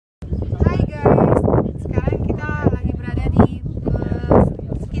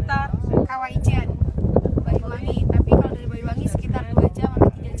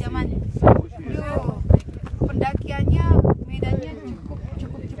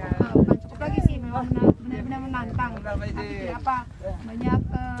menantang. Artinya apa? Banyak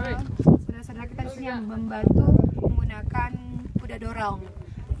saudara-saudara kita di sini yang membantu menggunakan kuda dorong.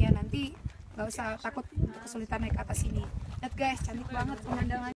 Ya nanti nggak usah takut untuk kesulitan naik ke atas ini. Lihat guys, cantik banget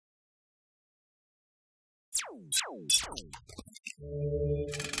pemandangannya.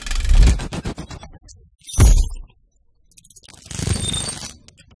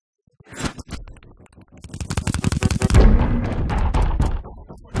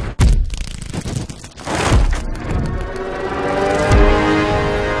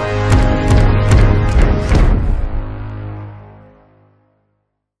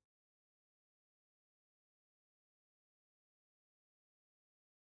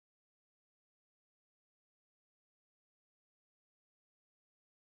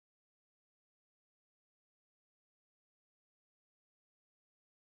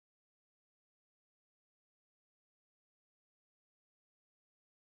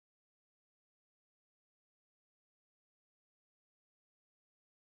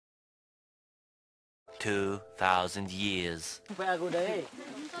 $2,000 years. Sampai aku deh.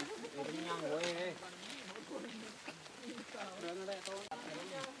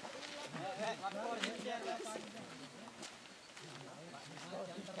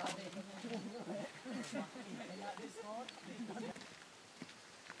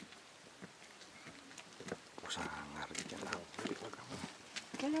 Sangar gitu lah.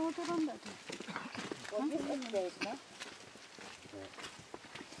 Kalau turun enggak tuh?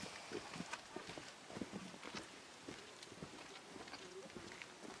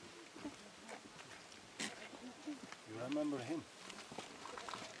 Remember him.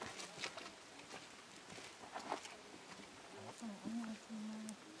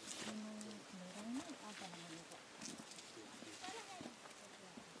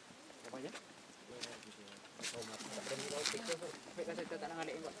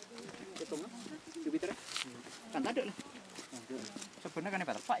 Kan ada lah.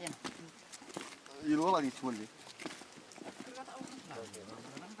 Sebenarnya kan Pak ya. Di luar lagi cuma deh.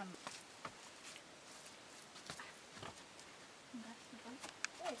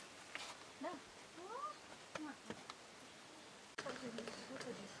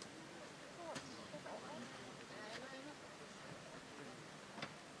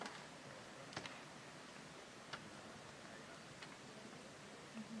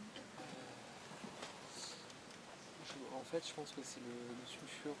 En fait, je pense que c'est le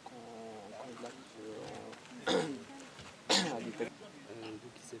sulfure quand il arrive à l'Italie.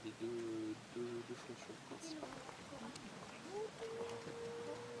 Donc ils avaient deux fonctions principales.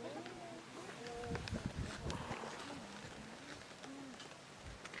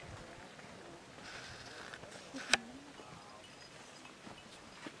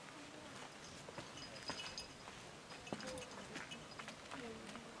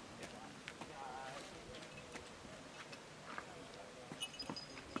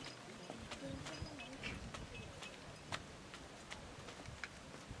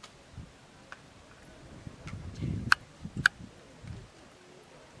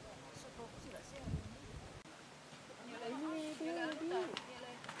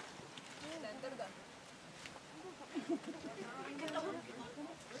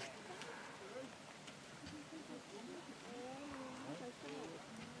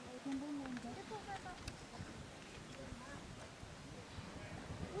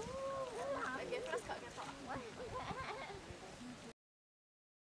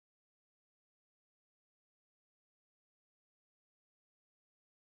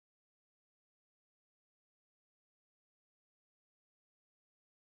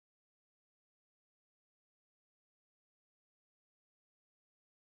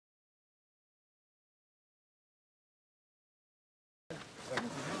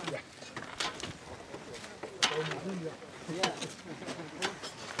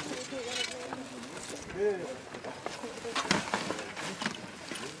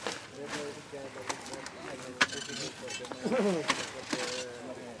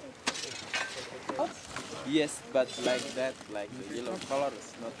 Yes, but like that, like the yellow color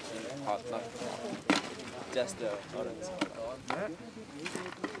is not hot, not just the orange color.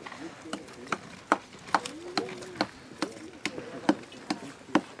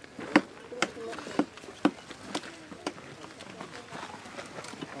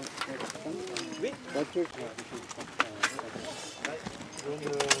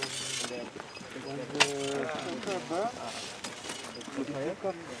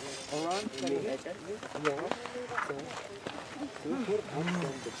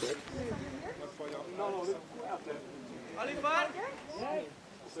 Oliver?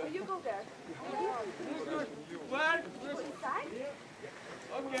 Will you go there? Where? Inside?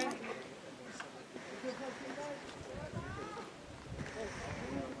 Okay.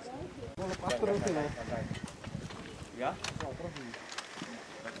 Ya.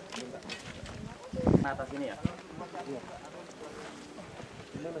 Nah, atas ini ya.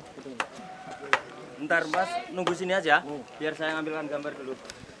 Ntar Mas nunggu sini aja, biar saya ngambilkan gambar dulu.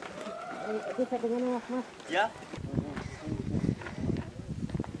 Itu settingannya Mas. Ya.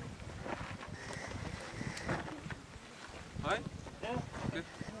 Hai. Ya. Oke.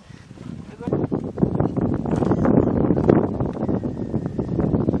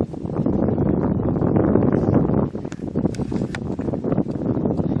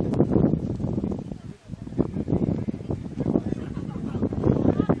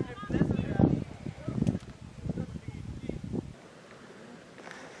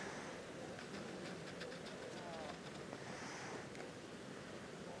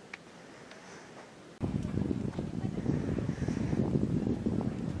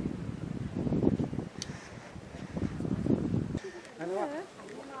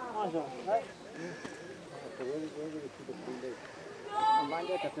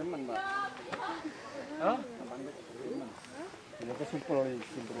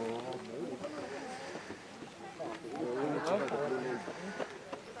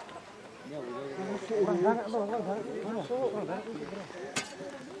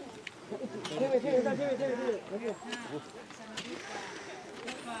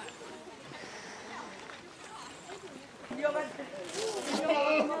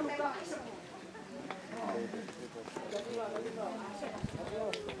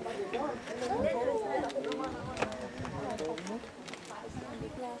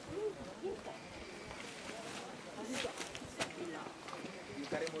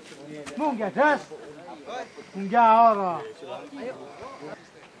 Munggah das. Munggah ora.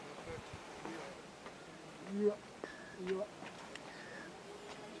 Iya. Iya.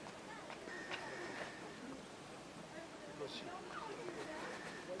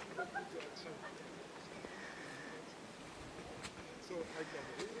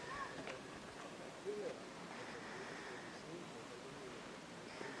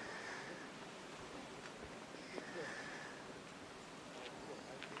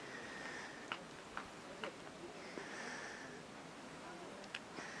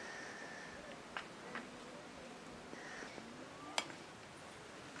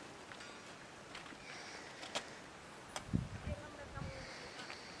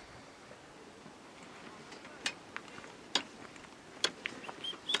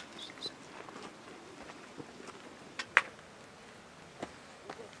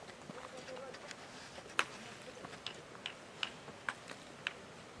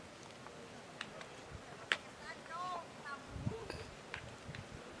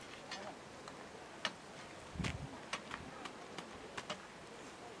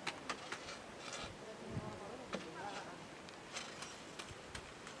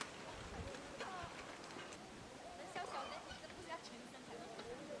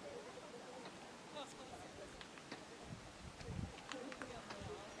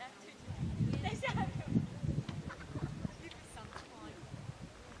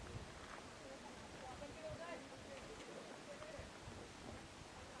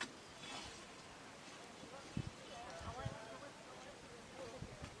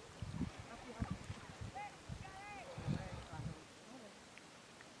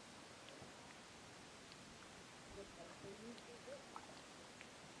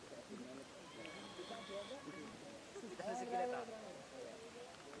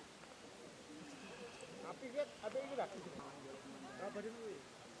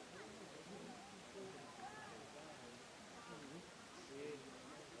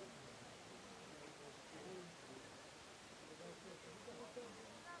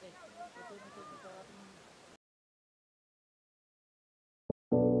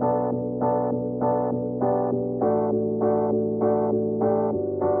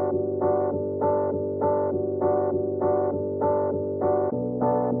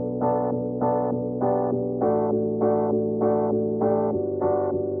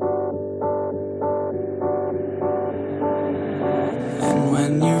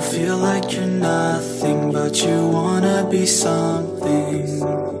 Feel like you're nothing, but you wanna be something.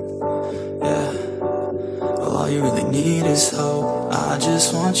 Yeah, well, all you really need is hope. I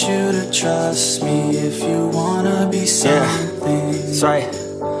just want you to trust me if you wanna be something. That's right.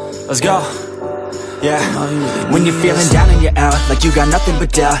 Let's go. Yeah, when you're feeling down and you're out, like you got nothing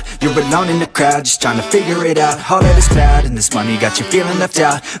but doubt, you're alone in the crowd, just trying to figure it out. All that is bad, and this money got you feeling left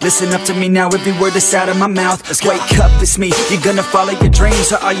out. Listen up to me now, every word that's out of my mouth. Wake up, it's me. You're gonna follow your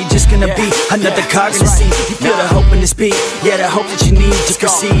dreams, or are you just gonna be another cog in the scene? You feel the hope in this beat, yeah, the hope that you need to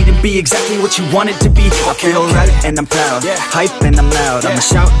proceed and be exactly what you want it to be. I feel right and I'm proud, hype and I'm loud. I'ma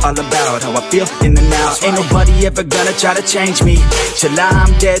shout all about how I feel in the now. Ain't nobody ever gonna try to change me till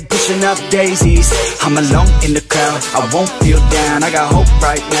I'm dead, pushing up daisies. I'm alone in the crowd, I won't feel down. I got hope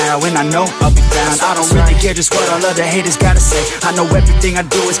right now, and I know I'll be found. I don't really care just what all other haters gotta say. I know everything I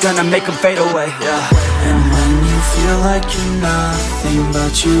do is gonna make them fade away. And when you feel like you're nothing,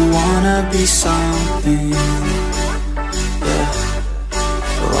 but you wanna be something, well,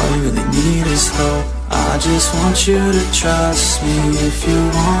 all you really need is hope. I just want you to trust me. If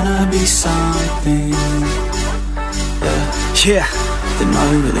you wanna be something, then all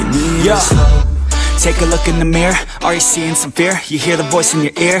you really need is hope. Take a look in the mirror, are you seeing some fear? You hear the voice in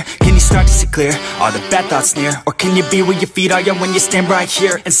your ear, can you start to see clear? Are the bad thoughts near? Or can you be where your feet are when you stand right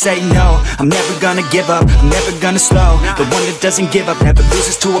here and say no? I'm never gonna give up, I'm never gonna slow. The one that doesn't give up never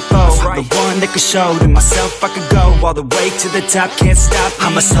loses to a foe. The one that could show to myself I could go all the way to the top, can't stop me.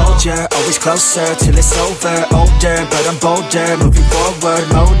 I'm a soldier, always closer till it's over. Older, but I'm bolder, moving forward,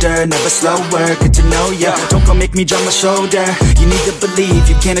 motor, never slower. Good to know ya, don't go make me drop my shoulder. You need to believe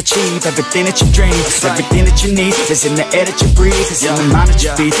you can achieve everything that you dream. Everything that you need is in the air that you breathe. It's in the mind that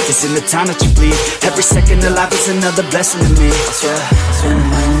you feed, it's in the time that you bleed. Every second of life is another blessing to me. And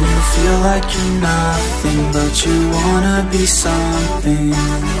when you feel like you're nothing, but you wanna be something,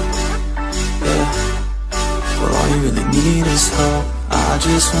 well, all you really need is hope. I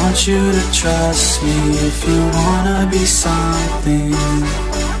just want you to trust me. If you wanna be something,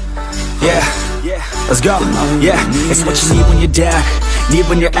 let's go. It's what you need when you're down, need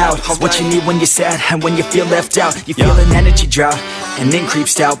when you're out. It's what you need when you're sad and when you feel left out. You feel an energy drought and then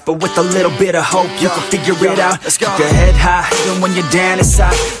creeps out, but with a little bit of hope you can figure it out. Keep your head high even when you're down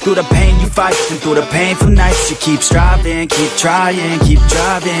inside. Through the pain you fight, and through the painful nights you keep striving, keep trying, keep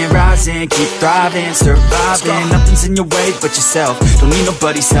driving, rising, keep thriving, surviving. Nothing's in your way but yourself, don't need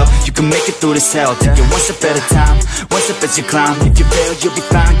nobody's help. You can make it through this hell, take it one step at a time, one step as you climb. If you fail you'll be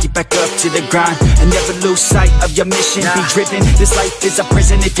fine, get back up to the grind. And never lose sight of your mission, be driven. This life is a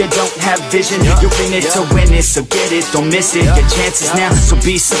prison if you don't have vision. You're in it to win it, so get it, don't miss it. Your chances now, so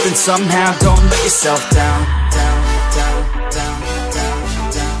be something somehow. Don't let yourself down.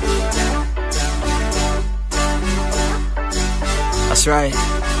 That's right.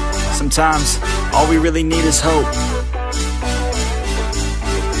 Sometimes all we really need is hope.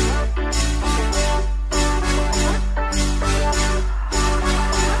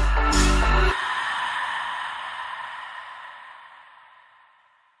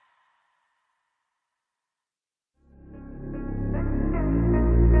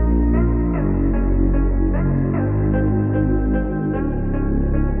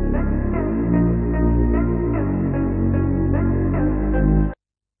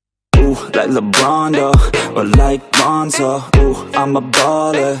 Like LeBron though, or like Bonzo. Ooh, I'm a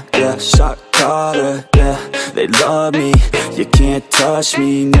baller, yeah, shot caller, yeah. They love me, you can't touch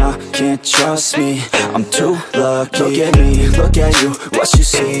me, nah, can't trust me. I'm too lucky. Look at me, look at you, what you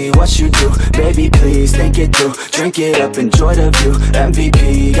see, what you do. Baby, please think it through, drink it up, enjoy the view.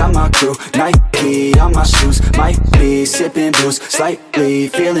 MVP on my crew, Nike on my shoes. Might be sipping booze, slightly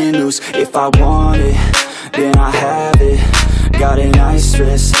feeling loose. If I want it, then I have it. Got an ice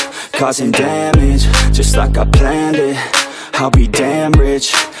wrist, causing damage, just like I planned it. I'll be damn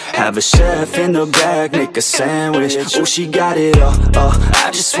rich. Have a chef in the back, make a sandwich. Oh, she got it all, I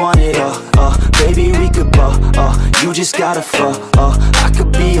just want it all, baby, we could ball, you just gotta fall, I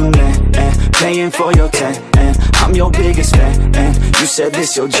could be your man, and paying for your tan, and I'm your biggest fan, and you said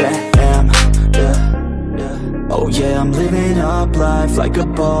this your jam, yeah. Oh yeah, I'm living up life like a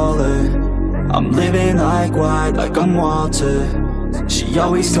baller. I'm living like white, like I'm Walter. She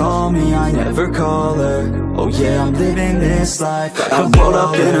always told me I never call her. Oh yeah, I'm living this life like I roll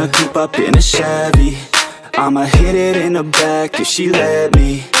up in a coupe, up in a Chevy. I'ma hit it in the back if she let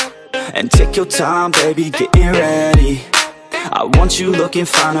me. And take your time, baby, getting ready. I want you looking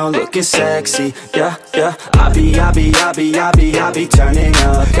fine or looking sexy. Yeah, yeah. I be turning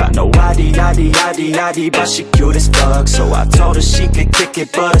up. Got no ID, but she cute as fuck. So I told her she could kick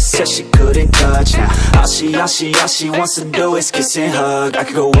it, but I said she couldn't touch. Now all she wants to do is kiss and hug. I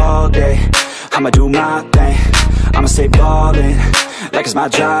could go all day, I'ma do my thing. I'ma stay ballin', like it's my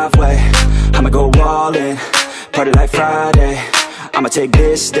driveway. I'ma go all in, party like Friday. I'ma take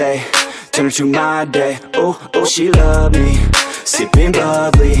this day turn her to my day. Oh, oh, she love me, sipping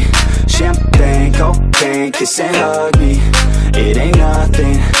bubbly, champagne, cocaine, kiss and hug me. It ain't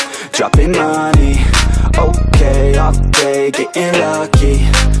nothing, dropping money. Okay, off day, getting lucky.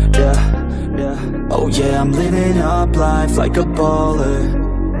 Yeah, yeah. Oh yeah, I'm living up life like a baller.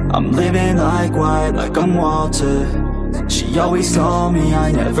 I'm living like white, like I'm Walter. She always told me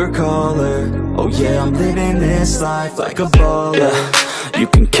I never call her. Oh yeah, I'm living this life like a baller. Yeah, you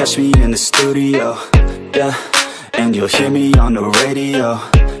can catch me in the studio. Yeah, and you'll hear me on the radio.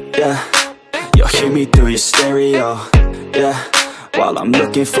 Yeah, you'll hear me through your stereo. Yeah, while I'm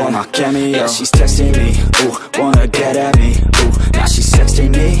looking for my cameo. Yeah, she's texting me, ooh, wanna get at me. Ooh, now she's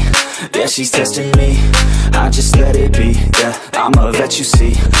texting me, yeah, she's testing me. I just let it be, yeah, I'm a vet, you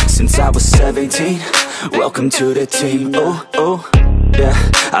see. Since I was 17, welcome to the team. Ooh, ooh, yeah,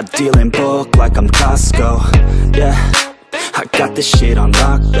 I deal in bulk like I'm Costco. Yeah, I got this shit on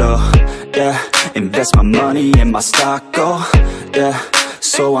lock though. Yeah, invest my money in my stock, oh, yeah.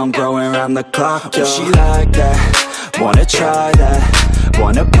 So I'm growing around the clock, yo. She like that, wanna try that,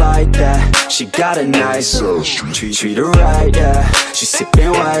 wanna bite that. She got a nice treat her right, yeah. She's sipping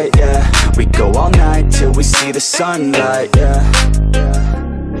white, yeah. We go all night till we see the sunlight, yeah.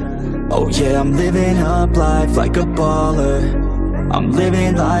 Oh yeah, I'm living up life like a baller. I'm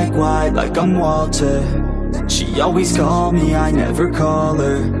living like white, like I'm Walter. She always call me, I never call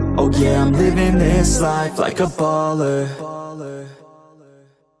her. Oh yeah, I'm living this life like a baller.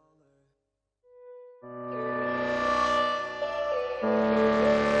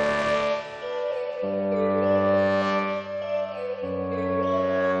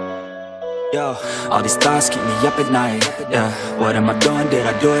 Yo, all these thoughts keep me up at night. Yeah, what am I doing? Did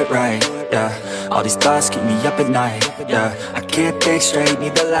I do it right? Yeah, all these thoughts keep me up at night. Yeah, I can't think straight,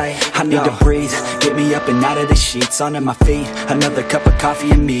 need the light. I need to breathe, get me up and out of the sheets, onto my feet. Another cup of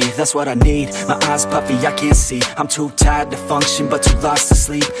coffee and me, that's what I need. My eyes puffy, I can't see. I'm too tired to function, but too lost to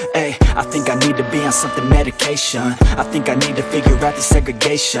sleep. Ay, I think I need to be on something medication. I think I need to figure out the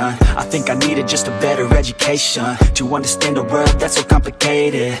segregation. I think I needed just a better education to understand a world that's so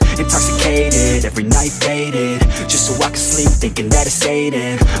complicated. Intoxicated, every night faded, just so I can sleep thinking that it's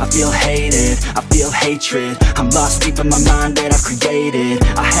Satan. I feel hated, I feel hatred. I'm lost deep in my mind that I've created.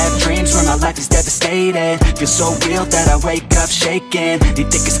 I have dreams where my life is devastated. Feel so real that I wake up shaking. Need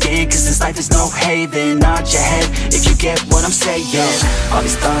thicker skin cause this life is no haven. Nod your head if you get what I'm saying. All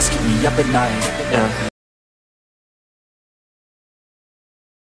these thoughts keep me up at night, yeah.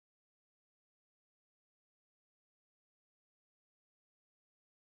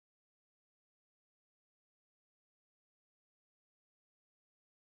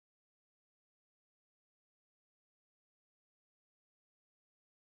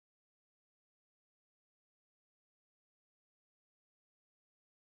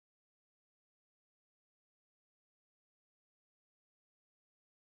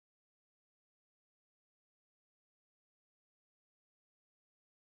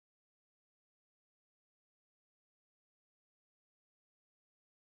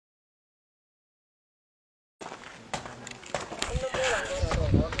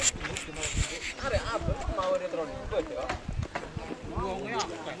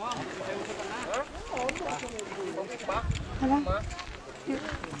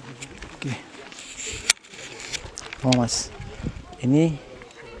 Oke. Oh mas, ini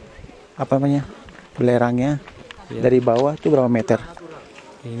apa namanya belerangnya dari bawah itu berapa meter?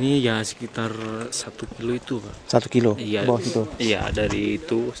 Ini ya sekitar 1 kilo itu Pak. 1 kilo? Iya, Bawah itu? Iya, dari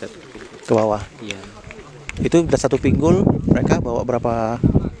itu 1 kilo ke bawah? Iya. Itu udah 1 pinggul mereka bawa berapa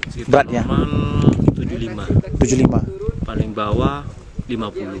sekitar beratnya? Normal 75. Paling bawah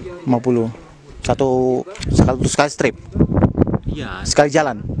 50. Satu sekali strip? Iya. Sekali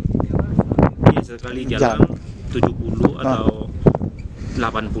jalan? Iya, sekali jalan 70 atau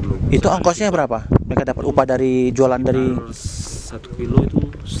 80. Itu ongkosnya berapa? Mereka dapat upah dari jualan dari 1 kilo itu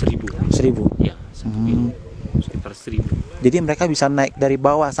 1.000. Iya, 1 kilo sekitar 1.000. Jadi mereka bisa naik dari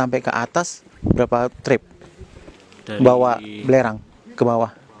bawah sampai ke atas berapa trip? Dari bawa belerang ke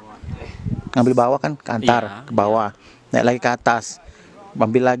bawah. Ngambil bawah kan ke antar ke bawah. Naik lagi ke atas.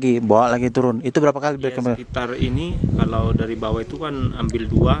 Ambil lagi, bawa lagi turun. Itu berapa kali ya, sekitar ini kalau dari bawah itu kan ambil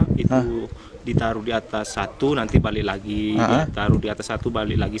 2 itu ditaruh di atas 1 nanti balik lagi, taruh di atas 1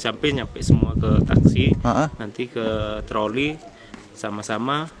 balik lagi sampai nyampe semua ke taksi, nanti ke troli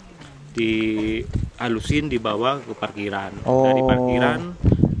sama-sama dihalusin dibawa ke parkiran. Dari parkiran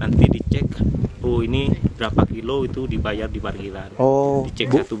nanti dicek, oh ini berapa kilo itu dibayar di parkiran.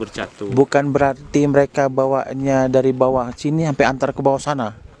 Dicek satu persatu. Bukan berarti mereka bawanya dari bawah sini sampai antar ke bawah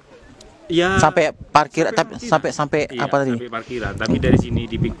sana. Ya, sampai parkir, tapi sampai iya, apa tadi? Sampai parkiran. Tapi dari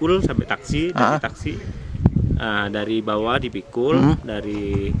sini dipikul sampai taksi, dari taksi dari bawah dipikul,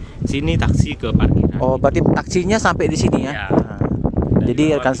 dari sini taksi ke parkiran. Oh, berarti taksinya sampai di sini ya? Ya.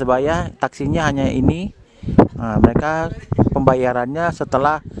 Jadi rekan sebaya, taksinya hanya ini. Mereka pembayarannya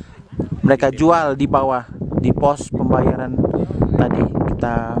setelah mereka jual di bawah di pos pembayaran tadi.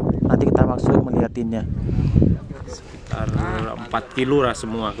 Nanti kita masuk melihatinnya. Sekitar 4 kilo lah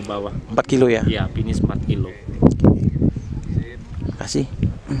semua ke bawah. 4 kilo ya? Iya, finish 4 kilo. Kasih.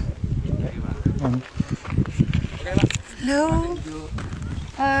 Halo,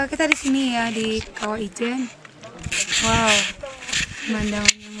 kita di sini ya di Kawah WIJEN. Wow,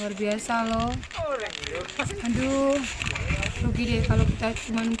 pemandangan yang luar biasa loh. Aduh, rugi deh kalau kita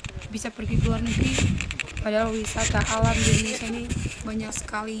cuma bisa pergi ke luar negeri. Padahal wisata alam di Indonesia ini banyak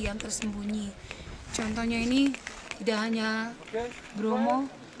sekali yang tersembunyi. Contohnya ini tidak hanya Bromo,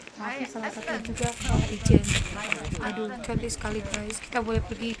 tapi salah satu juga Kawah WIJEN. Aduh, cantik sekali guys. Kita boleh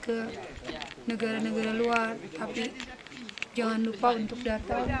pergi ke negara-negara luar, tapi jangan lupa untuk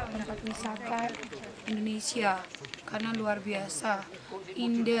datang tempat wisata Indonesia karena luar biasa,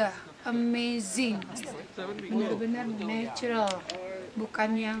 indah, amazing, benar-benar natural,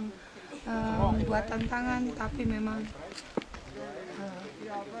 bukan yang buatan tangan, tapi memang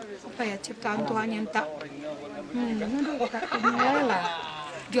ciptaan Tuhan yang tak ternilai lah.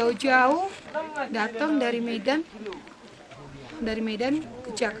 Jauh-jauh datang dari Medan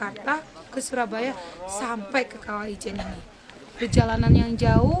ke Jakarta, ke Surabaya, sampai ke Kawah WIJEN ini. Perjalanan yang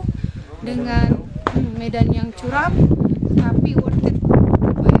jauh dengan medan yang curam, tapi worth it.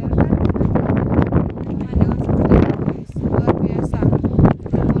 Bayarkan pemandangan seperti ini guys, luar biasa.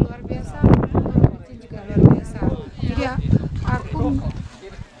 Luar biasa, WIJEN juga luar biasa. Jadi aku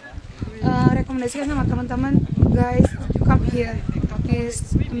rekomendasikan sama teman-teman, guys, come here.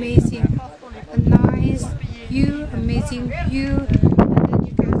 It's amazing, a nice view, amazing view, and then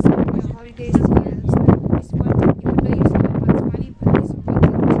you can spend your holidays here. It's worth it, even though you spend much money, but it's worth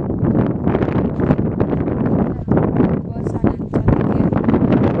it. Suasana cantiknya.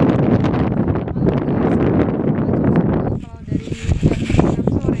 Kalau dari jam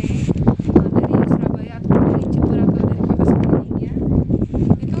 6 sore dari Surabaya atau dari Jember atau dari kota sekelilingnya,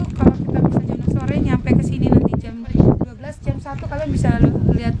 itu kalau kita misalnya jam 6 sore nyampe ke sini nanti jam 12, jam 1 kalian bisa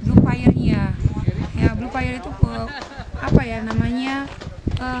lihat blue fire-nya. Ya, blue fire itu apa ya namanya?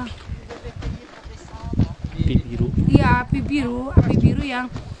 Api biru. Iya, api biru yang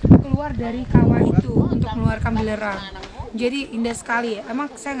keluar dari kawah itu untuk mengeluarkan belerang. Jadi indah sekali.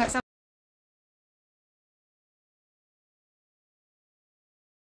 Emang saya nggak sabar.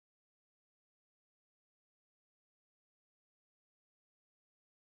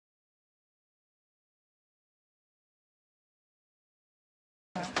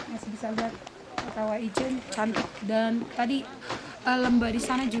 Masih bisa lihat Kawah WIJEN, cantik, dan tadi lembah di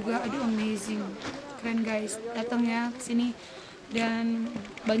sana juga, aduh amazing, keren guys. Datangnya ke sini dan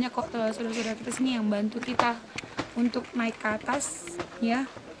banyak kok saudara-saudara kita sini yang bantu kita untuk naik ke atas ya.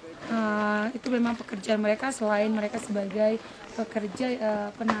 Itu memang pekerjaan mereka, selain mereka sebagai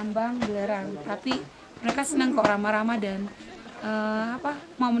pekerja penambang belerang, tapi mereka senang kok ramah-ramah dan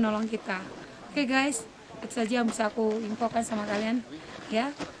mau menolong kita. Oke guys, itu saja yang bisa aku infokan sama kalian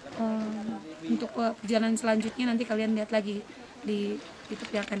ya. Untuk perjalanan selanjutnya nanti kalian lihat lagi di YouTube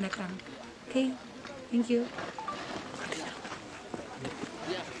yang akan datang. Oke, thank you.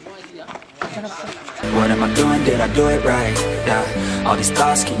 What am I doing? Did I do it right? Yeah. All these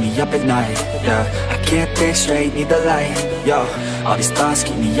thoughts keep me up at night. Yeah. I can't think straight, need the light. Yo. All these thoughts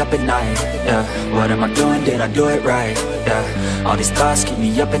keep me up at night. Yeah. What am I doing? Did I do it right? Yeah. All these thoughts keep me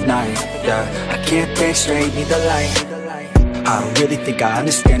up at night. Yeah. I can't think straight, need the light. I don't really think I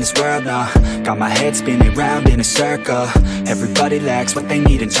understand this world now. Got my head spinning round in a circle. Everybody lacks what they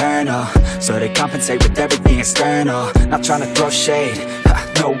need internal, so they compensate with everything external. Not trying to throw shade,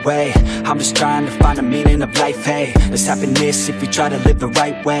 no way. I'm just trying to find a meaning of life, hey. There's happiness if you try to live the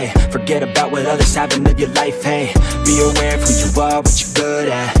right way. Forget about what others have and live your life, hey. Be aware of who you are, what you're good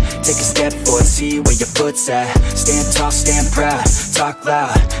at. Take a step forward, see where your foot's at. Stand tall, stand proud, talk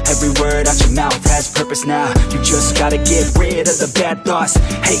loud. Every word out your mouth has purpose now. You just gotta get rid of the bad thoughts.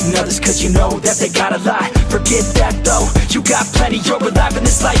 Hating others cause you know that they got a lot. Forget that though, you got plenty, you're alive in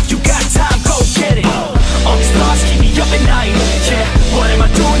this life. You got time, go get it. All these thoughts keep me up at night. Yeah, what am I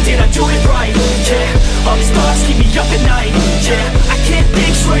doing? Did I do it right? Yeah, all these thoughts keep me up at night. Yeah, I can't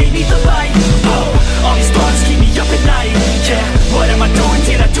think straight, need the light. Oh, all these thoughts keep me up at night. Yeah, what am I doing?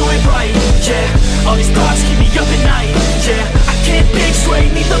 Did I do it right? Yeah, all these thoughts keep me up at night. Yeah, I can't think straight,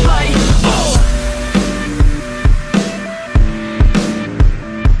 need the light. Oh.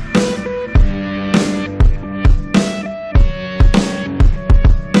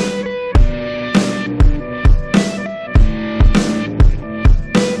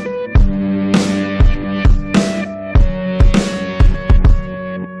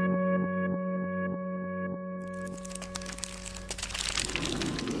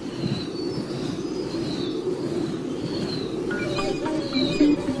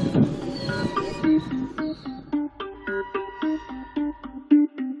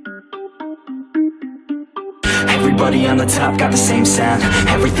 Everybody on the top got the same sound.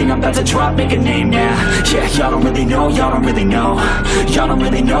 Everything I'm about to drop, make a name now. Yeah, y'all don't really know, y'all don't really know. Y'all don't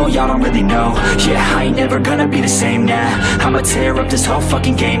really know, y'all don't really know. Yeah, I ain't never gonna be the same now. I'ma tear up this whole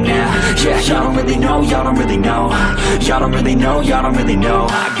fucking game now. Yeah, y'all don't really know, y'all don't really know. Y'all don't really know, y'all don't really know.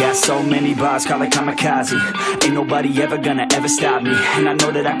 I got so many bars, call it kamikaze. Ain't nobody ever gonna ever stop me. And I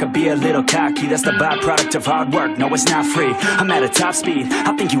know that I could be a little cocky. That's the byproduct of hard work, no it's not free. I'm at a top speed,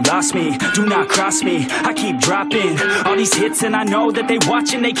 I think you lost me. Do not cross me, I keep dropping all these hits and I know that they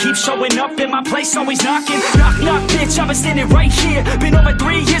watching. They keep showing up in my place, always knocking. Knock, knock, bitch, I've been standing right here. Been over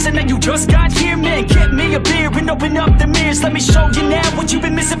 3 years and then you just got here. Man, get me a beer and open up the mirrors. Let me show you now what you've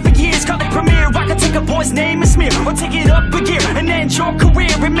been missing for years. Call it premiere, I can take a boy's name and smear, or take it up a gear and end your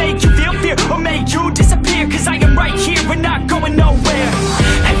career and make you feel fear, or make you disappear. Cause I am right here and not going nowhere.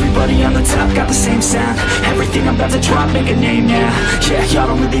 Everybody on the top got the same sound. Everything I'm about to drop, make a name now. Yeah, y'all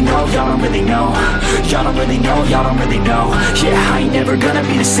don't really know, y'all don't really know. Y'all don't really know, y'all don't really know. Yeah, I ain't never gonna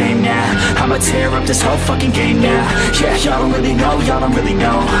be the same now. I'ma tear up this whole fucking game now. Yeah, y'all don't really know, y'all don't really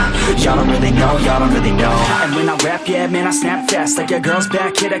know. Y'all don't really know, y'all don't really know. And when I rap, yeah, man, I snap fast. Like your girl's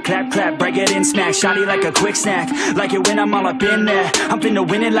back, hit a clap, clap, break it in, smack. Shawty like a quick snack, like it when I'm all up in there. I'm finna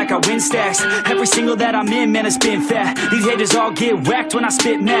win it like I win stacks. Every single that I'm in, man, it's been fat. These haters all get whacked when I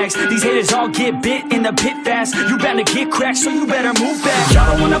spit mags. These haters all get bit in the pit fast. You better get cracked, so you better move back. Y'all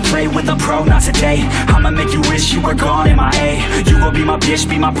don't wanna play with a pro, not today. I'ma make you wish you were gone in my A. You gon' be my bitch,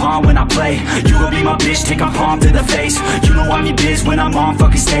 be my pawn when I play. You gon' be my bitch, take a palm to the face. You know I'm your biz when I'm on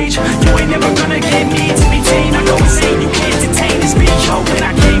fucking stage. You ain't never gonna get me to be tamed. I go insane, you can't detain this beat, yo. When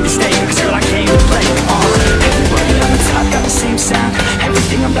I came to stay, cause girl, I came to play. Everybody on the top got the same sound.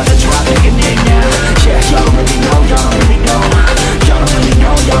 Everything I'm about to drop, make a name now. Yeah, y'all don't really know, y'all don't really know. Y'all don't really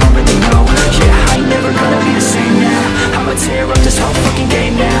know, y'all don't really know. Yeah, I ain't never gonna be the same now. I'ma tear up this whole fucking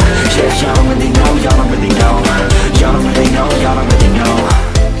game now. Yeah, y'all don't really know, y'all don't really know. Y'all don't really know, y'all don't really know.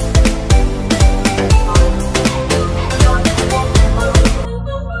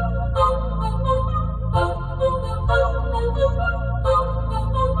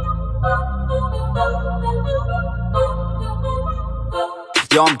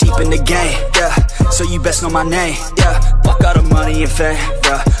 Yo, I'm deep in the game, yeah, so you best know my name, yeah. Fuck all the money and fame,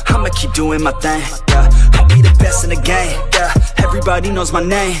 yeah, I'ma keep doing my thing, yeah. I'll be the best in the game, yeah, everybody knows my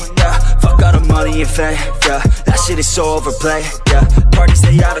name, yeah. Fuck all the money and fame, yeah, that shit is so overplayed, yeah. Parties,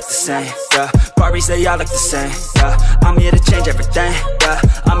 they all look the same, yeah, Barbies, they all look the same, yeah. I'm here to change everything, yeah,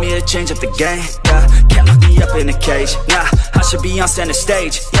 I'm here to change up the game, yeah. Can't lock me up in a cage, nah, I should be on center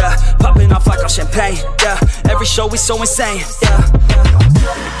stage, yeah. Popping off like on champagne, yeah. Every show is so insane, yeah.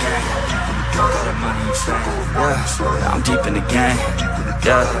 Yeah, I'm deep in the game.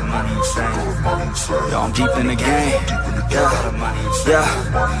 Yeah, yo, I'm deep in the game. Yeah,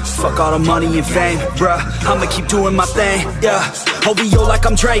 fuck all the money and fame, bruh. I'ma keep doing my thing. Yeah, OVO like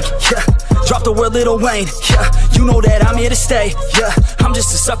I'm Drake. Yeah, drop the word Lil Wayne. Yeah, you know that I'm here to stay. Yeah, I'm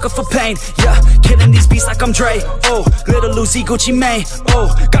just a sucker for pain. Yeah, killing these beats like I'm Dre. Oh, little Uzi Gucci Mane. Oh,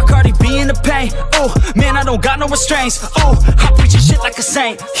 got Cardi B in the pain. Oh, man, I don't got no restraints. Oh, I'm preaching shit like a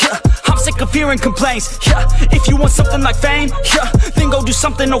saint. Yeah, I'm sick of hearing complaints. Yeah, if you want something like fame, yeah, then go do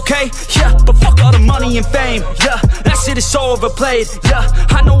something okay. Yeah, but fuck all the money and fame. Yeah, that shit is so overplayed. Yeah,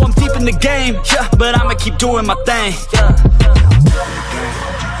 I know I'm deep in the game. Yeah, but I'ma keep doing my thing. Yeah.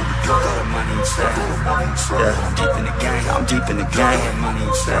 Yeah, I'm deep in the game, I'm deep in the game.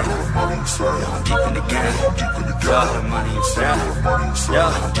 Yeah, I'm deep in the game.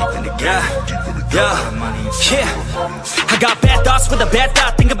 Yeah, I'm deep in the game. Yeah, I got bad thoughts with a bad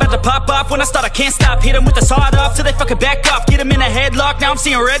thought. Think about to pop off when I start, I can't stop. Hit them with the sawed off till they fucking back off. Get them in a headlock, now I'm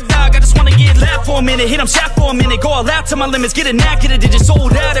seeing red dog. I just wanna get loud for a minute, hit them shot for a minute. Go all out to my limits, get it now, get it digit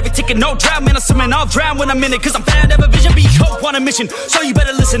sold out. Every ticket, no drought, man, I'm swimming, I'll drown when I'm in it. Cause I'm fat, have a vision, be hope on a mission. So you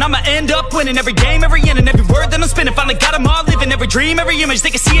better listen, I'ma end up winning every game, every inning, every word that I'm spinning. Finally got them all living, every dream, every image. They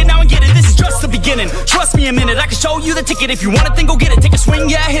can see it now and get it, this is just the beginning. Trust me a minute, I can show you the ticket. If you want it, then go get it. Take a swing,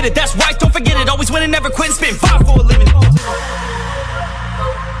 yeah, hit it, that's right, don't forget it. Always winning, never quitting, spitting fire for a living.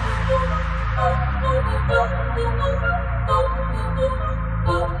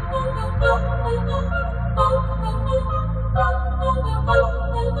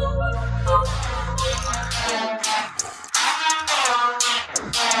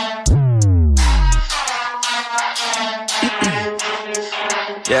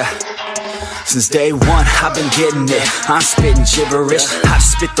 Yeah. Since day one, I've been getting it. I'm spitting gibberish, I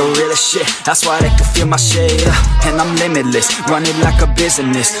just spit the realest shit. That's why they can feel my shit, and I'm limitless, running like a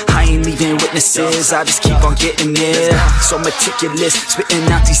business. I ain't leaving witnesses, I just keep on getting it. So meticulous, spitting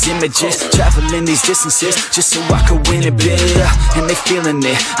out these images, traveling these distances, just so I could win it big. And they feeling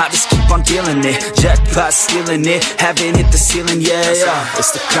it, I just keep on dealing it. Jackpot stealing it, haven't hit the ceiling, yeah.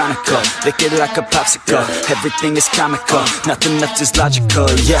 It's the chronicle, lick it like a popsicle. Everything is comical, nothing left is logical,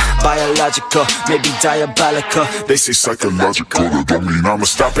 yeah. Biological, maybe diabolical. They say psychological, that don't mean I'ma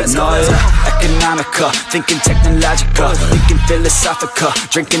stop it. No, economical, thinking technological, thinking philosophical,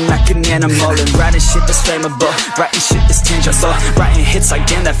 drinking like an animal, and writing shit that's flammable, writing shit that's tangible, writing hits like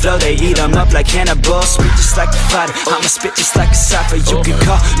damn that flow, they eat them up like Hannibal. Sweet just like a fighter, I'ma spit just like a cipher. You can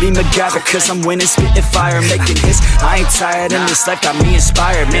call me MacGyver, cause I'm winning, spitting fire, making hits. I ain't tired, and this life got me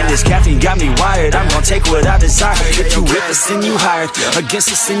inspired. Man, this caffeine got me wired, I'm gonna take what I desire. If you with us, then you hired,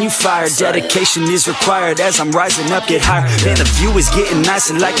 against us, then you fired. Dedication is required as I'm rising up, get higher. Man, the view is getting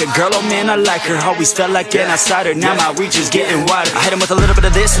nicer, like a girl, oh man, I like her. Always felt like an outsider, now my reach is getting wider. I hit him with a little bit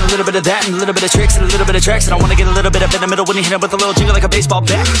of this, and a little bit of that, and a little bit of tricks, and a little bit of tracks. And I wanna get a little bit up in the middle when you hit him with a little jingle like a baseball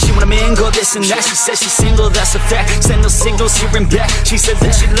bat. She wanna mingle this and that, she says she's single, that's a fact. Send those signals here and back, she said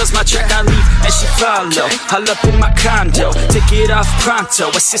that she loves my track. I leave and she follow, all up in my condo, take it off pronto,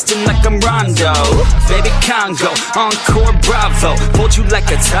 assisting like I'm Rondo. Baby Congo, Encore Bravo, fold you like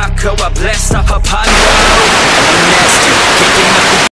a taco, I blast off Apollo. I'm nasty, kicking up the